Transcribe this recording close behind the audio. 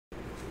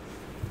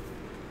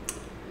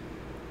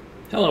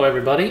Hello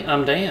everybody,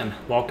 I'm Dan.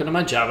 Welcome to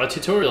my Java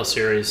tutorial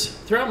series.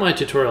 Throughout my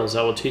tutorials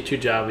I will teach you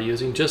Java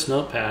using just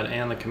Notepad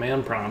and the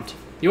command prompt.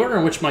 The order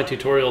in which my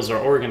tutorials are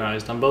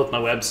organized on both my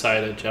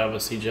website at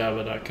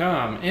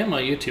javacjava.com and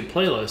my YouTube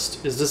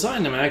playlist is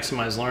designed to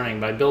maximize learning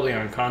by building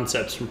on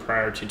concepts from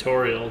prior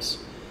tutorials.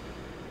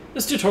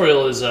 This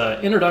tutorial is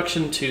an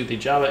introduction to the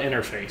Java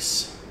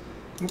interface.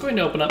 I'm going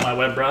to open up my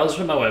web browser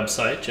to my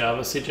website,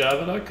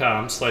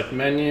 javacjava.com, select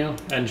Menu,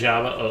 and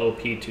Java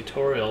OOP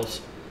Tutorials.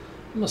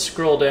 I'm going to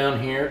scroll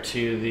down here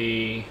to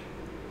the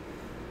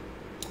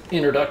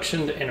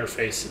Introduction to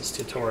Interfaces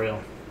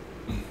tutorial.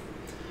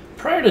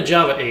 Prior to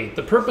Java 8,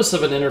 the purpose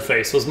of an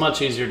interface was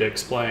much easier to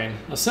explain.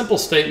 A simple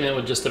statement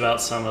would just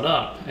about sum it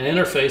up. An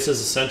interface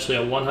is essentially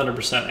a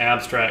 100%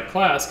 abstract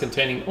class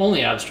containing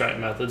only abstract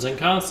methods and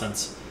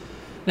constants.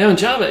 Now in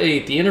Java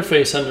 8, the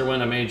interface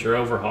underwent a major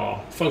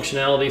overhaul.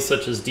 Functionalities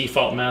such as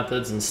default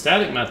methods and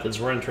static methods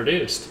were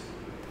introduced.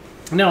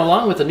 Now,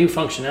 along with the new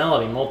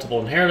functionality,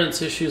 multiple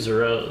inheritance issues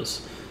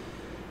arose.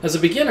 As a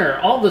beginner,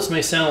 all this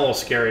may sound a little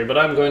scary, but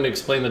I'm going to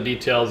explain the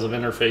details of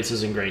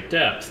interfaces in great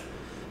depth.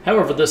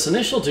 However, this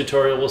initial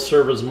tutorial will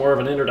serve as more of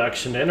an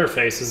introduction to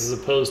interfaces as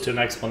opposed to an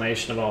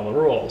explanation of all the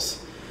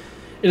rules.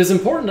 It is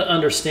important to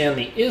understand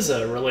the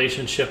is-a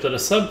relationship that a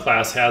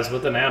subclass has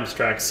with an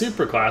abstract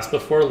superclass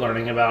before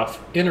learning about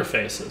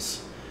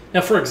interfaces. Now,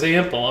 for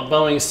example, a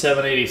Boeing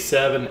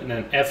 787 and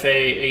an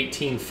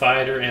FA18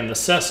 Fighter and the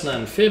Cessna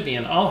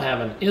Amphibian all have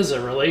an is-a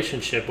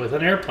relationship with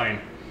an airplane.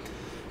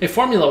 A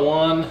Formula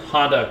One,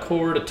 Honda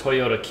Accord, a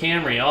Toyota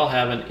Camry all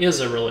have an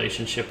is-a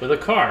relationship with a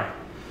car.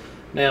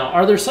 Now,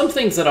 are there some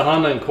things that a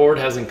Honda Accord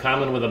has in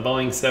common with a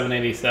Boeing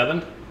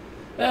 787?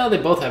 Well, they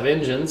both have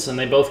engines and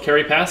they both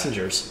carry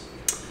passengers.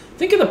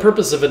 Think of the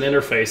purpose of an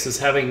interface as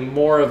having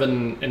more of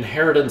an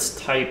inheritance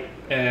type,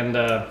 and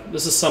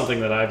this is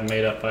something that I've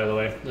made up, by the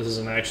way. This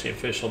isn't actually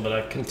official, but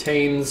a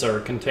contains or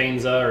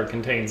contains a or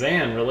contains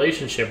an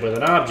relationship with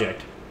an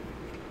object.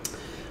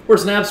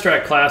 Whereas an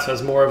abstract class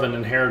has more of an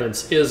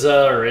inheritance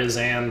is-a or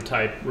is-an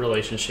type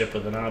relationship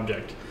with an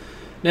object.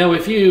 Now,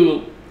 if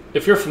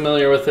you're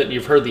familiar with it,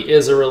 you've heard the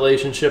is-a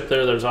relationship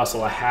there. There's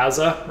also a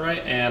has-a,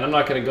 right? And I'm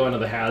not going to go into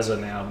the has-a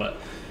now, but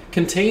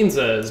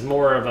contains-a is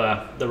more of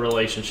the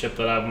relationship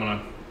that I'm going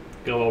to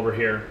go over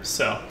here.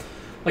 So,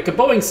 like a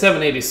Boeing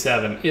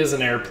 787 is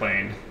an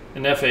airplane,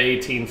 an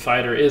FA18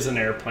 Fighter is an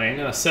airplane,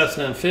 and a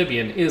Cessna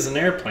Amphibian is an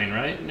airplane,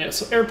 right?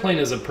 So airplane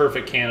is a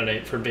perfect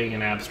candidate for being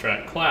an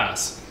abstract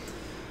class.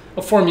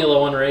 A Formula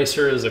One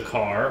racer is a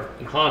car,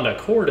 a Honda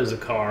Accord is a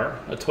car,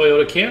 a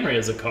Toyota Camry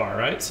is a car,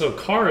 right? So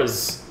car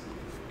is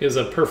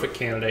a perfect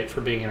candidate for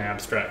being an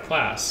abstract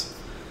class.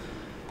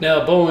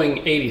 Now, a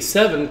Boeing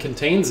 87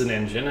 contains an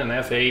engine, an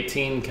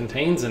F-18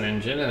 contains an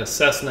engine, and a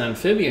Cessna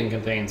Amphibian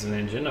contains an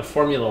engine, a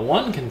Formula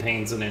One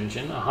contains an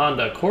engine, a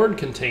Honda Accord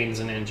contains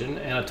an engine,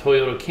 and a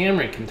Toyota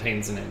Camry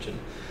contains an engine.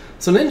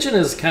 So an engine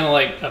is kind of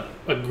like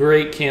a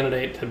great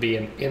candidate to be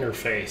an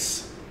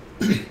interface.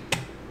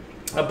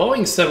 A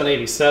Boeing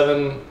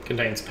 787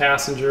 contains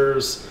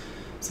passengers.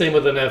 Same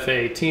with an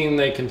F-18,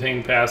 they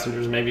contain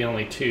passengers, maybe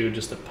only two,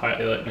 just a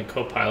pilot and a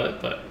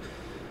co-pilot, but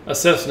a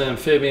Cessna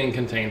Amphibian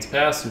contains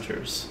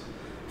passengers.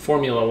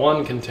 Formula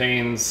One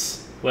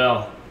contains,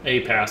 well, a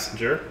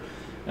passenger.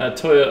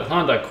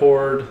 Honda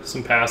Accord,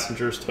 some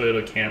passengers,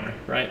 Toyota Camry,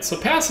 right? So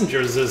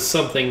passengers is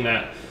something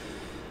that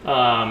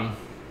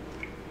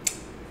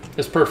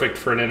is perfect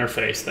for an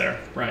interface there,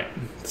 right?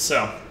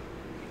 So,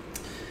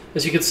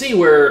 as you can see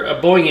where a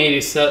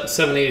Boeing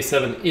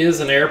 787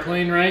 is an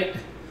airplane, right?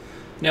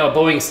 Now a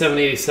Boeing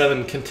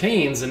 787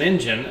 contains an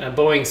engine, a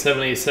Boeing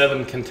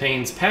 787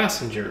 contains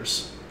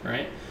passengers,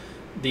 right?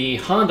 The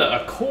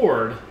Honda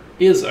Accord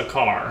is a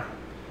car,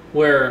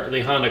 where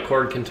the Honda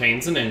Accord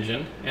contains an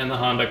engine and the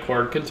Honda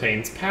Accord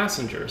contains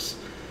passengers.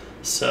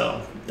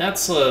 So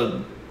that's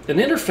an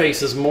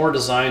interface is more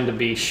designed to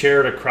be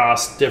shared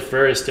across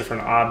various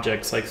different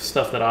objects, like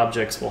stuff that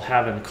objects will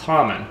have in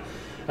common,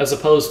 as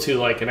opposed to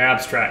like an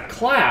abstract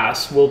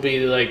class will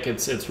be like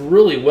it's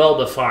really well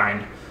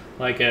defined.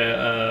 Like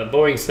a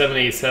Boeing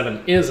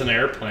 787 is an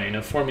airplane,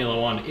 a Formula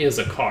One is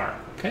a car.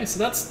 Okay, so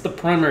that's the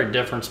primary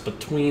difference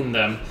between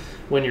them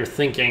when you're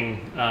thinking,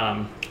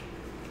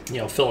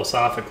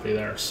 philosophically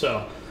there.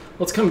 So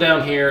let's come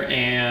down here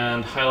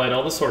and highlight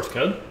all the source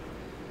code.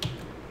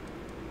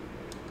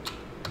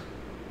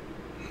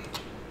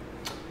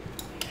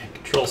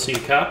 Control-C to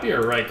copy,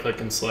 or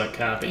right-click and select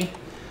copy.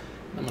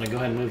 I'm going to go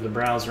ahead and move the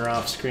browser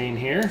off screen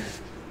here.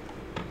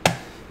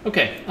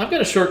 Okay, I've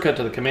got a shortcut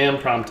to the command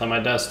prompt on my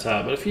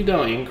desktop, but if you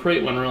don't, you can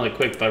create one really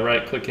quick by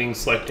right-clicking,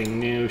 selecting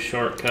New,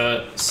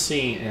 Shortcut,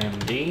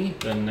 CMD,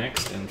 then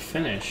Next, and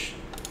Finish.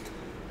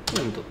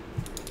 And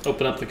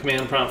open up the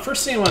command prompt.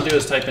 First thing I want to do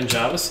is type in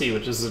Java-C,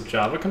 which is a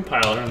Java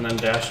compiler, and then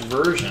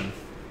 -version.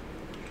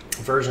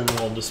 Version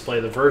will display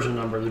the version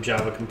number of the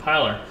Java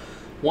compiler,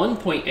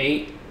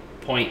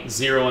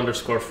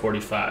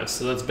 1.8.0_45.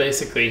 So that's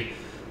basically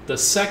The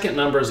second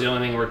number is the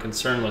only thing we're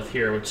concerned with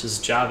here, which is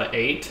Java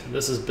 8.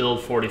 This is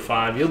build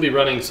 45. You'll be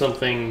running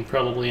something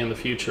probably in the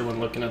future when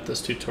looking at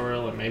this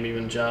tutorial, or maybe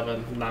even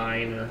Java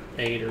 9 or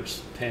 8 or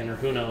 10 or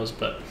who knows.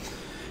 But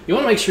you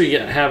want to make sure you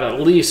have at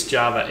least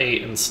Java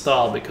 8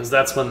 installed, because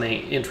that's when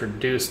they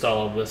introduced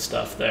all of this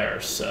stuff there.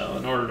 So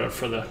in order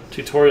for the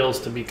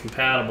tutorials to be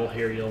compatible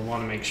here, you'll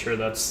want to make sure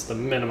that's the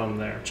minimum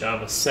there.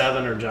 Java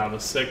 7 or Java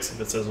 6,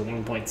 if it says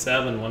 1.7,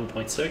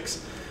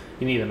 1.6,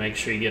 you need to make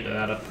sure you get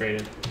that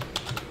upgraded.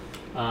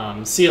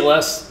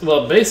 CLS,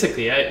 well,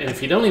 basically, and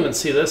if you don't even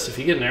see this, if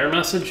you get an error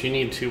message, you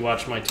need to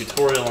watch my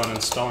tutorial on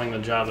installing the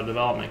Java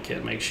development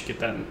kit. Make sure you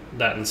get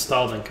that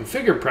installed and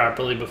configured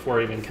properly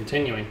before even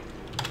continuing.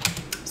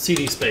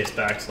 CD space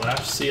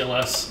backslash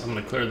CLS, I'm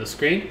going to clear the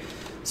screen.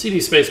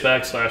 CD space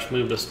backslash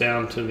moved us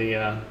down to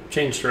the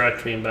change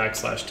directory, and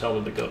backslash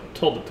told it to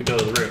go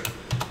to the root.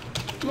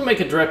 I'm going to make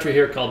a directory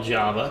here called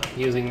Java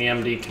using the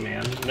MD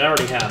command. I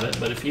already have it,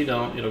 but if you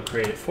don't, it'll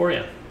create it for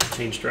you.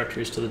 Change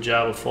directories to the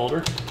Java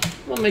folder.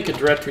 We'll make a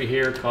directory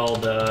here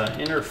called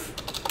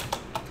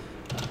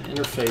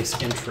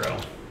interface intro.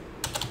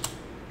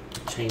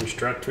 Change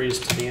directories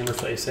to the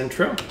interface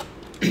intro.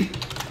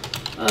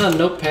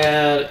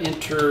 Notepad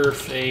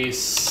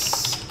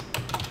interface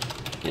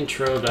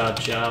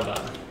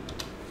intro.java.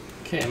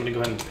 Okay, I'm going to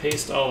go ahead and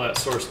paste all that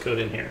source code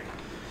in here.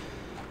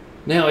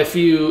 Now, if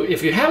you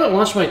haven't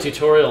watched my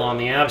tutorial on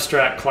the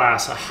abstract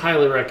class, I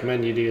highly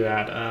recommend you do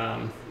that.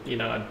 You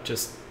know,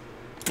 just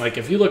like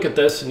if you look at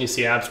this and you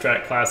see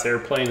abstract class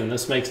airplane and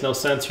this makes no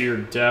sense, you're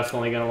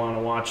definitely going to want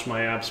to watch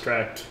my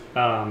abstract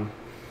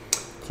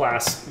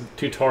class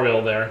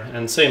tutorial there.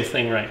 And same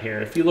thing right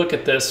here. If you look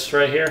at this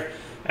right here,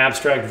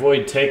 abstract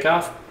void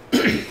takeoff,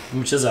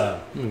 which is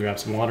a, let me grab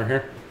some water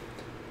here.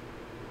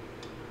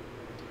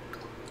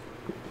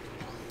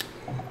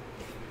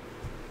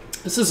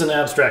 This is an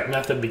abstract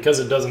method because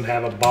it doesn't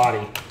have a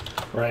body,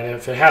 right?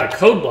 If it had a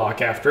code block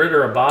after it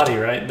or a body,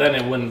 right, then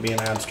it wouldn't be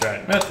an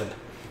abstract method.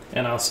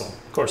 And also,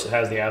 of course, it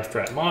has the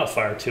abstract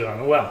modifier too on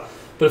the well.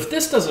 But if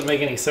this doesn't make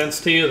any sense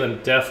to you,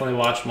 then definitely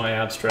watch my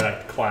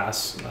abstract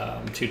class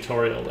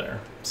tutorial there.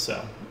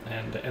 So,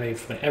 and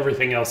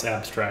everything else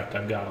abstract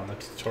I've got on the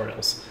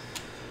tutorials.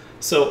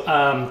 So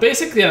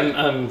basically,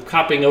 I'm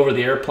copying over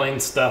the airplane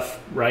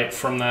stuff right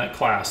from that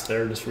class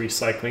there, just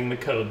recycling the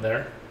code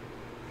there.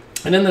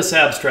 And in this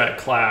abstract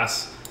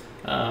class,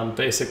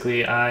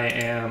 basically I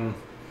am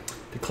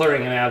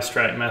declaring an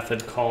abstract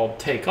method called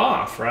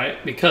takeoff,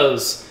 right?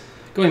 Because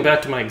going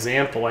back to my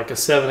example, like a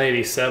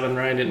 787,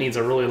 right, it needs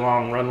a really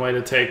long runway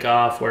to take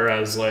off,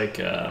 whereas like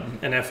an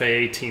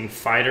FA18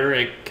 Fighter,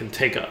 it can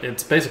take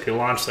it's basically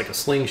launched like a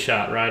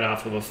slingshot right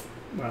off of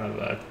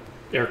a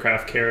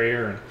aircraft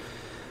carrier. And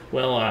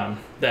well,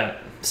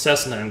 that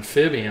Cessna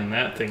Amphibian,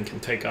 that thing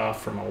can take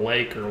off from a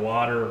lake or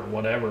water or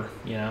whatever,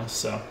 you know.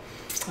 So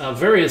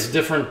various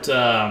different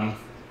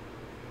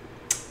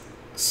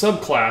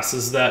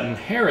subclasses that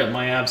inherit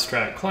my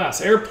abstract class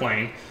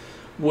airplane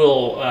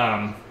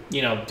will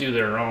you know, do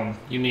their own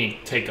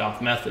unique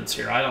takeoff methods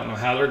here. I don't know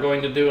how they're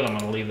going to do it. I'm going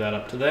to leave that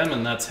up to them,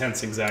 and that's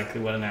hence exactly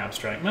what an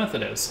abstract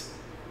method is.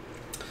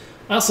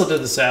 I also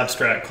did this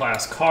abstract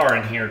class car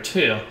in here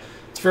too.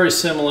 It's very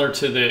similar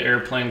to the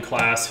airplane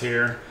class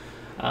here.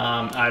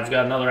 I've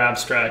got another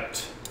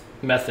abstract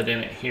method in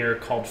it here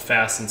called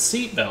fasten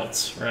seat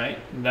belts, right?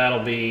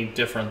 That'll be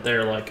different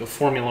there. Like a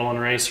Formula One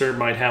racer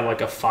might have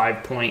like a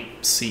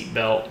 5-point seat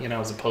belt, you know,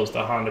 as opposed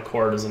to a Honda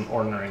Accord as an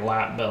ordinary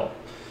lap belt.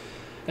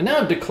 And now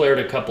I've declared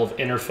a couple of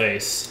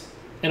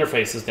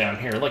interfaces down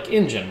here, like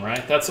engine,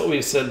 right? That's what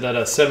we said that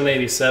a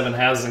 787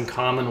 has in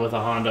common with a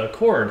Honda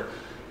Accord.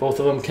 Both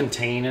of them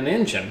contain an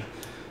engine.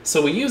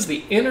 So we use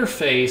the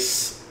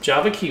interface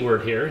Java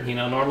keyword here. You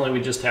know, normally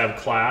we just have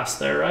class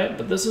there, right?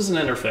 But this is an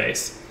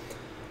interface.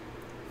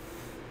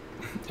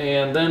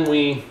 And then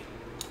we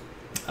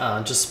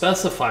just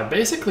specify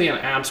basically an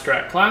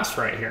abstract class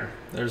right here.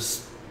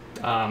 There's,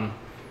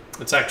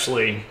 it's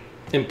actually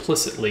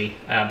implicitly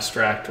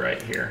abstract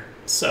right here.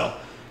 So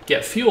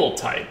get fuel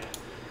type.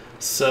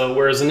 So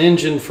whereas an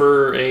engine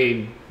for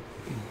a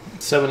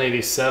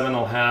 787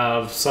 will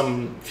have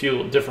some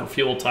different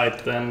fuel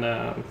type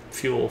than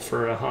fuel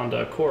for a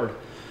Honda Accord.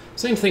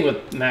 Same thing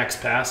with max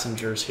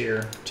passengers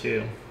here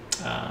too.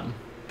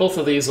 Both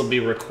of these will be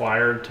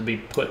required to be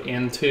put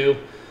into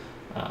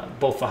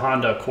both the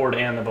Honda Accord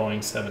and the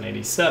Boeing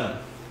 787.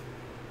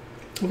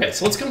 Okay,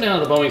 so let's come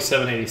down to the Boeing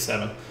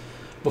 787.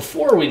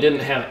 Before, we didn't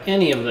have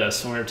any of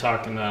this when we were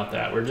talking about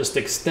that. We're just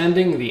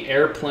extending the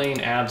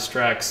airplane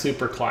abstract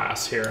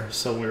superclass here.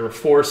 So we were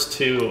forced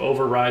to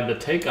override the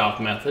takeoff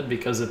method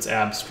because it's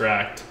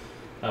abstract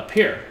up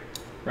here,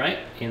 right?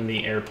 In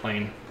the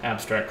airplane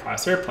abstract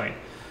class airplane.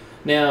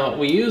 Now,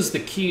 we use the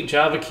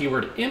Java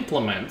keyword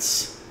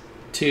implements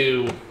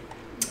to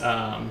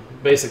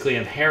basically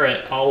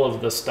inherit all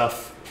of the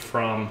stuff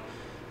from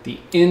the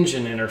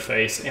engine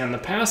interface and the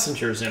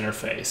passengers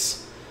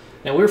interface.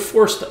 Now we're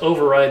forced to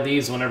override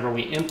these whenever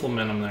we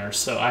implement them there.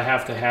 So I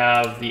have to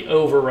have the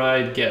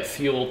override get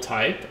fuel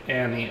type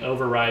and the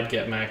override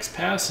get max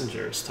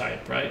passengers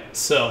type, right?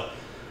 So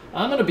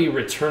I'm going to be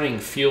returning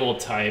fuel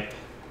type,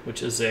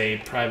 which is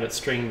a private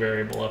string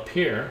variable up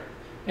here,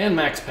 and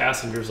max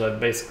passengers. I've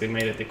basically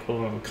made it the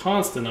equivalent of a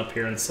constant up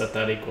here and set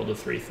that equal to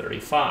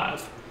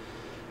 335.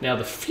 Now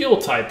the fuel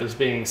type is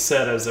being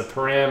set as a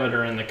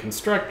parameter in the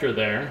constructor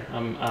there.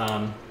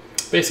 I'm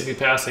basically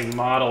passing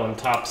model and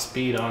top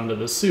speed onto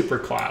the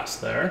superclass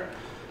there,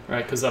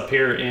 right? Because up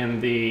here in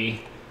the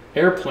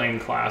airplane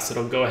class,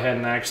 it'll go ahead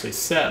and actually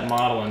set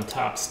model and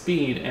top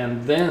speed,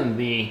 and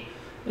then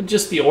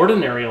just the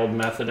ordinary old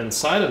method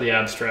inside of the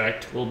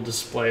abstract will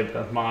display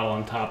the model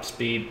and top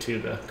speed to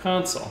the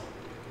console.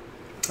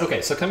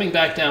 Okay, so coming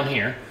back down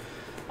here,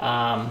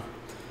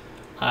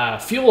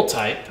 fuel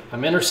type,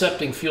 I'm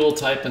intercepting fuel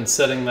type and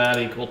setting that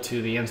equal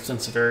to the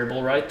instance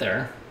variable right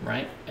there,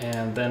 right?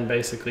 And then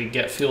basically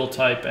get fuel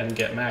type and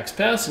get max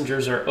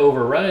passengers are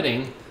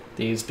overriding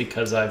these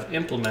because I've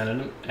implemented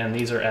them, and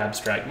these are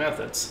abstract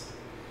methods.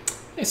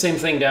 Okay, same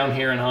thing down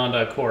here in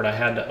Honda Accord. I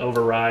had to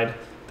override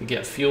the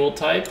get fuel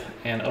type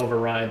and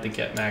override the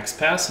get max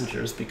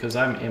passengers because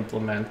I'm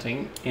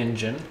implementing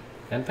engine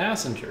and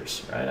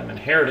passengers, right? I'm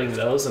inheriting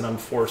those and I'm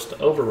forced to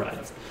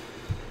override them.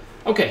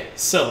 Okay,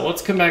 so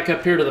let's come back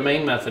up here to the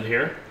main method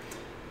here.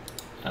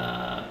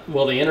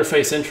 Well, the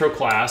interface intro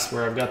class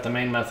where I've got the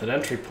main method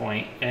entry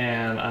point,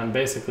 and I'm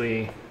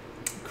basically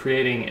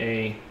creating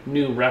a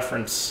new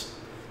reference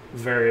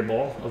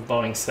variable of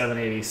Boeing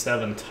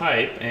 787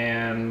 type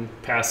and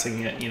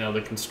passing it,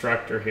 the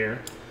constructor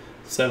here.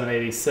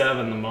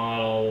 787, the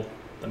model,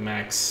 the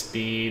max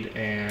speed,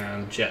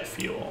 and jet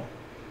fuel.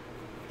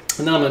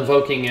 And then I'm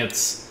invoking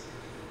its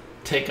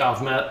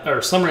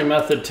summary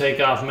method,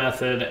 takeoff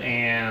method,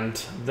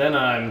 and then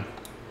I'm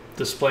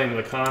displaying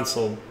the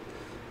console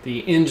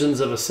the engines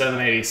of a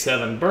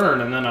 787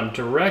 burn, and then I'm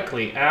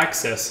directly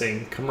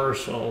accessing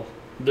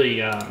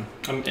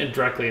I'm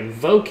directly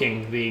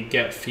invoking the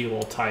get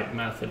fuel type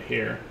method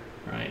here,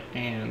 right?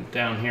 And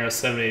down here, a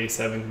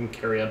 787 can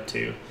carry up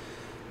to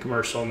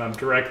commercial, and I'm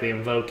directly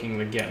invoking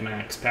the get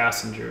max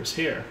passengers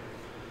here.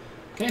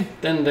 Okay,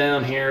 then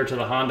down here to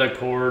the Honda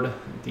Accord,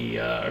 the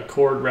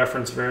Accord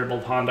reference variable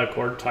of Honda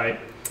Accord type,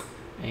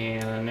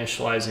 and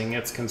initializing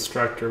its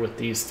constructor with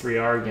these three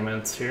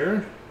arguments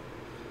here: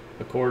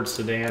 Accord,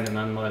 sedan, and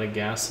unleaded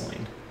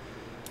gasoline.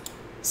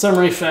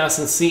 Summary,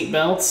 fasten seat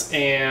belts,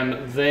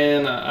 and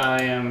then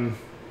I am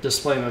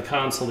displaying the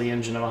console the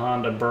engine of a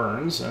Honda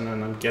burns, and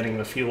then I'm getting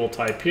the fuel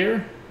type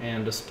here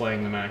and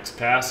displaying the max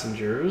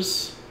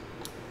passengers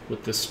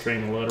with this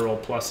string literal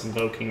plus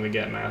invoking the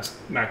get max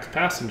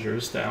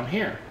passengers down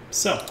here.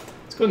 So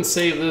let's go ahead and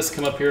save this,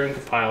 come up here and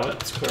compile it.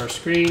 Let's clear our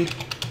screen.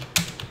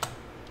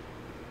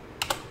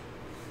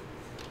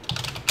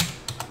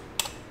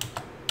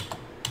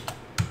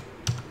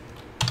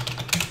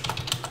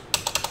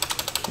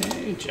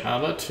 Okay,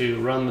 Java to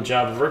run the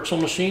Java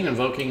virtual machine,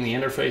 invoking the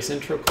interface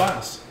intro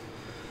class.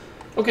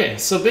 Okay,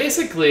 so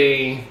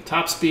basically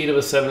top speed of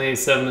a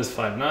 787 is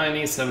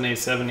 590.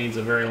 787 needs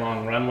a very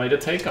long runway to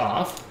take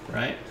off,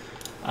 right?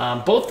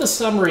 Both the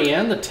summary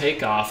and the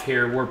takeoff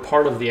here were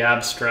part of the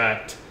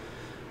abstract.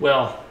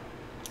 Well,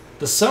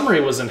 the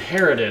summary was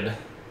inherited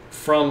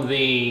from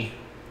the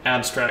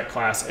abstract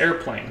class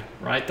airplane,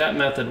 right? That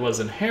method was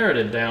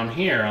inherited down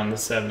here on the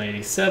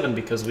 787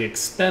 because we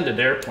extended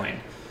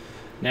airplane.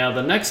 Now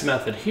the next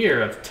method here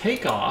of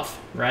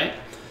takeoff, right?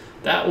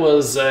 That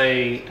was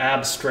a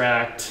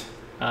abstract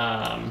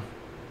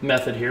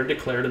method here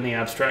declared in the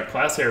abstract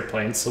class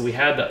airplane, so we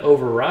had to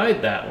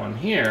override that one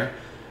here,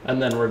 and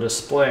then we're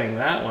displaying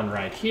that one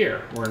right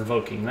here. We're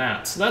invoking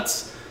that. So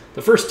that's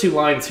the first two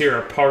lines here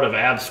are part of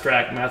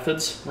abstract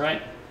methods,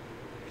 right?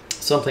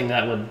 Something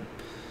that would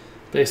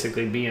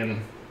basically be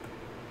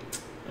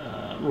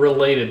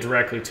related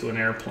directly to an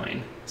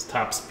airplane. It's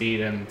top speed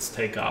and its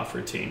takeoff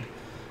routine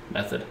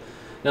method.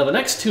 Now the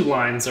next two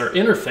lines are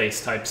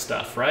interface type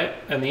stuff, right?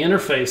 And the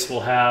interface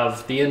will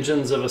have the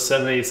engines of a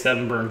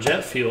 787 burn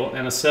jet fuel,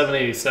 and a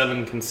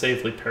 787 can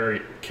safely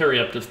carry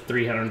up to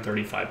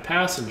 335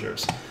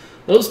 passengers.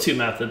 Those two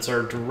methods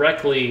are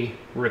directly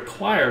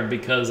required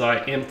because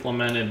I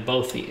implemented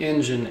both the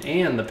engine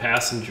and the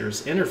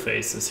passengers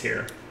interfaces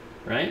here,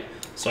 right?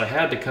 So I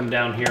had to come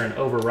down here and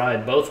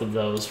override both of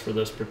those for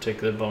this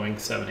particular Boeing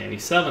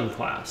 787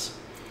 class.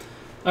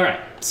 All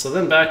right, so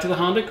then back to the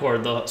Honda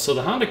Accord. So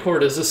the Honda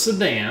Accord is a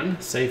sedan.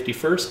 Safety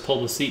first,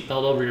 pull the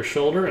seatbelt over your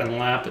shoulder and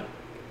lap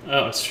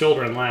it.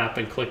 Shoulder and lap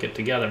and click it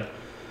together.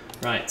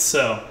 Right,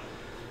 so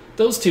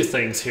those two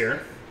things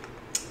here,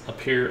 up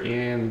here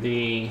in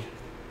the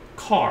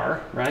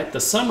car, right?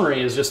 The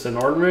summary is just an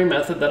ordinary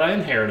method that I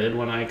inherited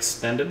when I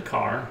extended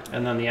car,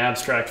 and then the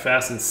abstract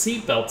fasten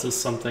seatbelts is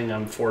something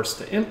I'm forced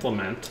to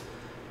implement,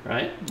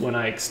 right, when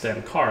I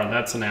extend car, and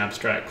that's an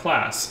abstract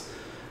class.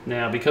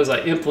 Now, because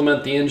I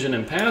implement the engine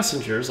and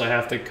passengers, I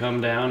have to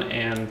come down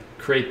and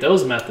create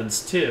those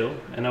methods too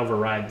and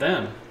override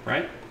them,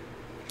 right?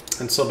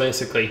 And so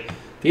basically,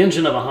 the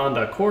engine of a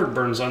Honda Accord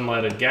burns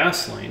unleaded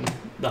gasoline.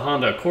 The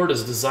Honda Accord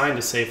is designed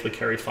to safely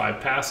carry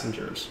 5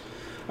 passengers.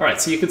 All right,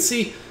 so you can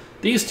see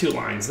these two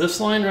lines, this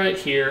line right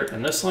here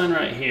and this line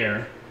right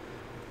here,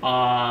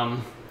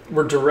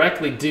 were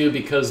directly due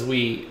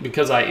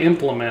because I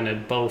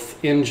implemented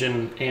both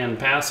engine and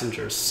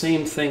passengers.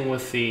 Same thing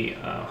with the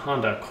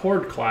Honda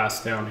Accord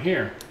class down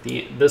here.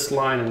 This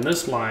line and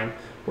this line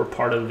were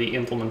part of the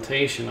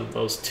implementation of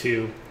those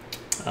two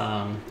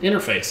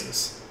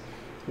interfaces.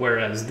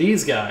 Whereas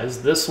these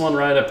guys, this one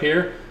right up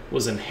here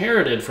was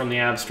inherited from the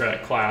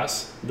abstract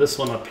class. This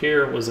one up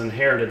here was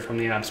inherited from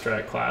the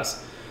abstract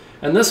class.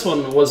 And this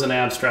one was an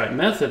abstract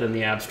method in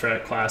the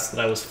abstract class that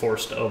I was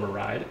forced to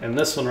override. And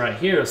this one right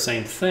here,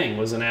 same thing,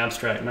 was an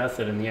abstract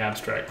method in the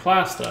abstract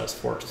class that I was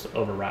forced to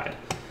override.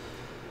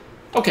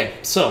 Okay,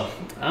 so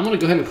I'm going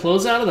to go ahead and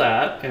close out of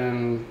that.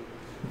 And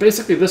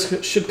basically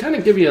this should kind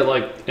of give you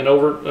like an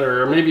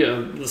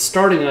the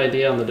starting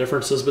idea on the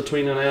differences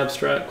between an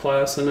abstract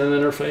class and an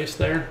interface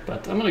there.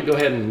 But I'm going to go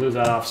ahead and move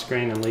that off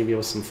screen and leave you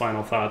with some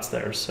final thoughts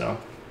there. So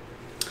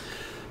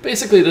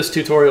basically, this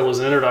tutorial was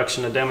an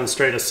introduction to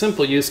demonstrate a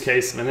simple use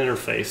case of an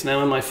interface.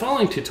 Now, in my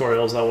following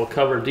tutorials, I will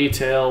cover in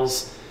detail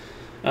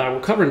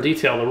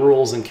the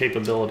rules and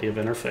capability of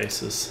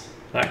interfaces.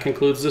 That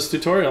concludes this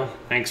tutorial.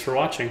 Thanks for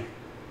watching.